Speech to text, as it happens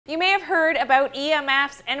You may have heard about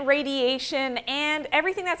EMFs and radiation and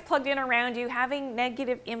everything that's plugged in around you having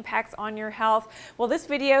negative impacts on your health. Well, this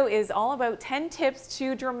video is all about 10 tips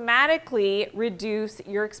to dramatically reduce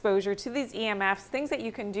your exposure to these EMFs, things that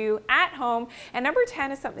you can do at home. And number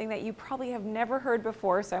 10 is something that you probably have never heard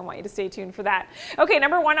before, so I want you to stay tuned for that. Okay,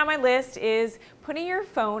 number 1 on my list is putting your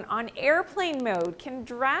phone on airplane mode can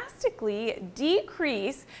drastically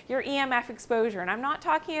decrease your EMF exposure. And I'm not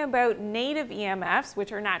talking about native EMFs,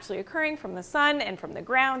 which are naturally occurring from the sun and from the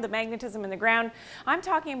ground, the magnetism in the ground. I'm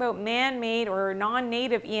talking about man-made or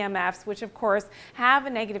non-native EMFs, which of course have a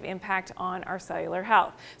negative impact on our cellular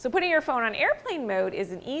health. So putting your phone on airplane mode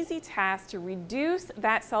is an easy task to reduce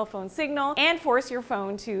that cell phone signal and force your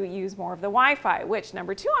phone to use more of the Wi-Fi, which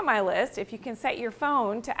number 2 on my list, if you can set your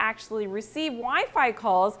phone to actually receive Wi-Fi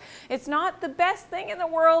calls, it's not the best thing in the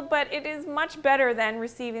world, but it is much better than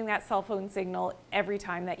receiving that cell phone signal every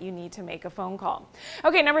time that you need to make a phone call.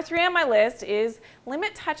 Okay, number 3 on my list is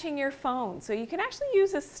limit touching your phone. So you can actually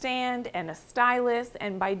use a stand and a stylus,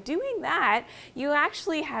 and by doing that, you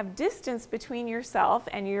actually have distance between yourself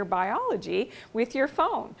and your biology with your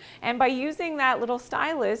phone. And by using that little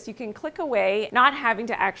stylus, you can click away, not having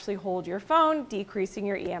to actually hold your phone, decreasing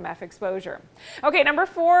your EMF exposure. Okay, number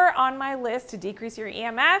 4 on my list to decrease your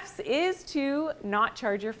EMFs is to not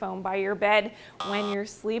charge your phone by your bed when you're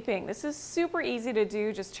sleeping. This is super easy to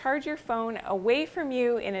do. Just charge your phone away from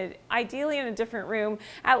you, ideally in a different room,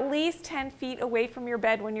 at least 10 feet away from your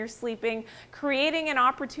bed when you're sleeping, creating an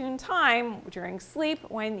opportune time during sleep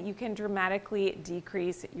when you can dramatically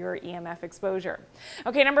decrease your EMF exposure.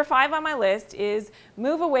 Okay, number 5 on my list is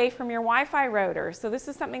move away from your Wi-Fi router. So this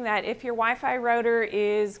is something that if your Wi-Fi router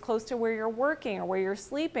is close to where you're working or where you're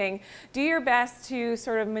sleeping, do your best to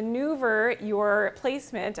sort of maneuver your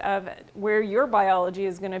placement of where your biology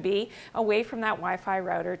is going to be away from that Wi-Fi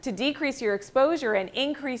router to decrease your exposure and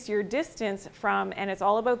increase your distance from, and it's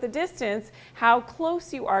all about the distance, how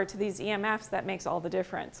close you are to these EMFs. That makes all the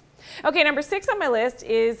difference. Okay, number 6 on my list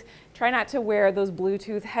is try not to wear those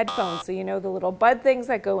Bluetooth headphones. So you know the little bud things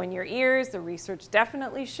that go in your ears. The research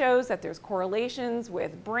definitely shows that there's correlations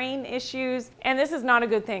with brain issues, and this is not a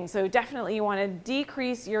good thing. So definitely you want to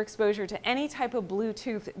decrease your exposure to any type of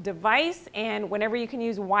Bluetooth device, and whenever you can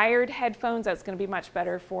use wired headphones, that's going to be much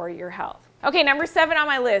better for your health. Okay, number 7 on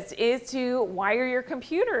my list is to wire your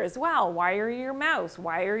computer as well. Wire your mouse,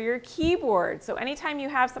 wire your keyboard. So anytime you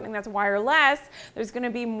have something that's wireless, there's going to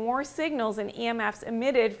be more signals and EMFs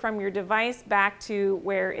emitted from your device back to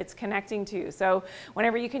where it's connecting to. So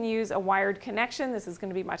whenever you can use a wired connection, this is going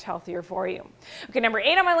to be much healthier for you. Okay, number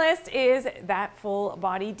 8 on my list is that full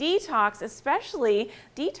body detox, especially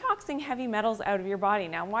detoxing heavy metals out of your body.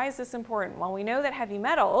 Now, why is this important? Well, we know that heavy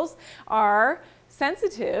metals are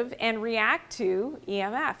sensitive and react to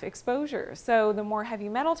EMF exposure. So the more heavy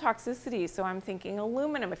metal toxicity, so I'm thinking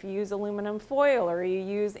aluminum, if you use aluminum foil or you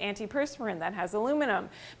use antiperspirant that has aluminum,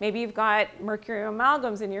 maybe you've got mercury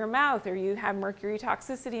amalgams in your mouth or you have mercury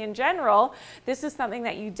toxicity in general, this is something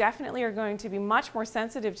that you definitely are going to be much more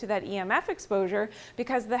sensitive to that EMF exposure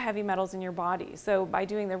because of the heavy metals in your body. So by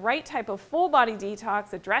doing the right type of full body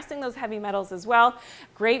detox, addressing those heavy metals as well,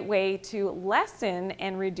 great way to lessen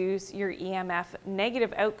and reduce your EMF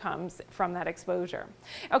negative outcomes from that exposure.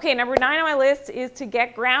 Okay, number 9 on my list is to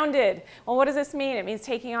get grounded. Well, what does this mean? It means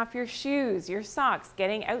taking off your shoes, your socks,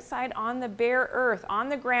 getting outside on the bare earth, on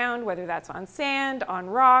the ground, whether that's on sand, on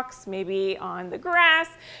rocks, maybe on the grass.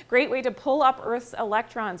 Great way to pull up Earth's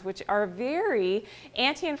electrons, which are very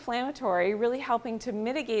anti-inflammatory, really helping to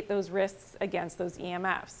mitigate those risks against those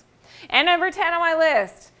EMFs. And number 10 on my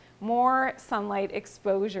list, more sunlight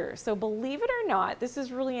exposure. So believe it or not, this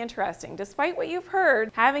is really interesting. Despite what you've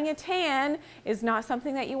heard, having a tan is not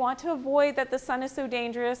something that you want to avoid, that the sun is so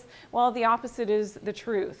dangerous. Well, the opposite is the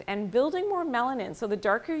truth. And building more melanin, so the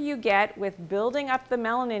darker you get with building up the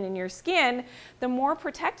melanin in your skin, the more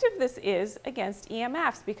protective this is against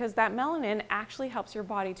EMFs, because that melanin actually helps your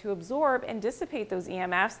body to absorb and dissipate those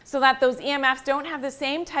EMFs so that those EMFs don't have the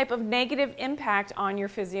same type of negative impact on your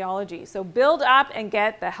physiology. So build up and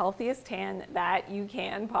get the healthiest tan that you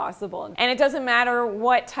can possible. And it doesn't matter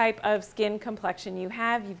what type of skin complexion you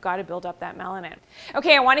have, you've got to build up that melanin.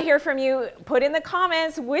 Okay, I want to hear from you. Put in the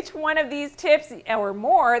comments which one of these tips or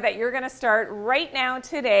more that you're going to start right now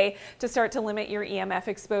today to start to limit your EMF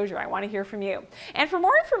exposure. I want to hear from you. And for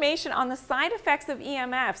more information on the side effects of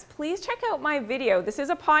EMFs, please check out my video. This is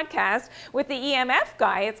a podcast with the EMF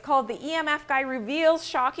guy. It's called The EMF Guy Reveals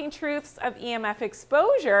Shocking Truths of EMF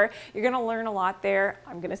Exposure. You're going to learn a lot there.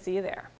 I'm going to see you there.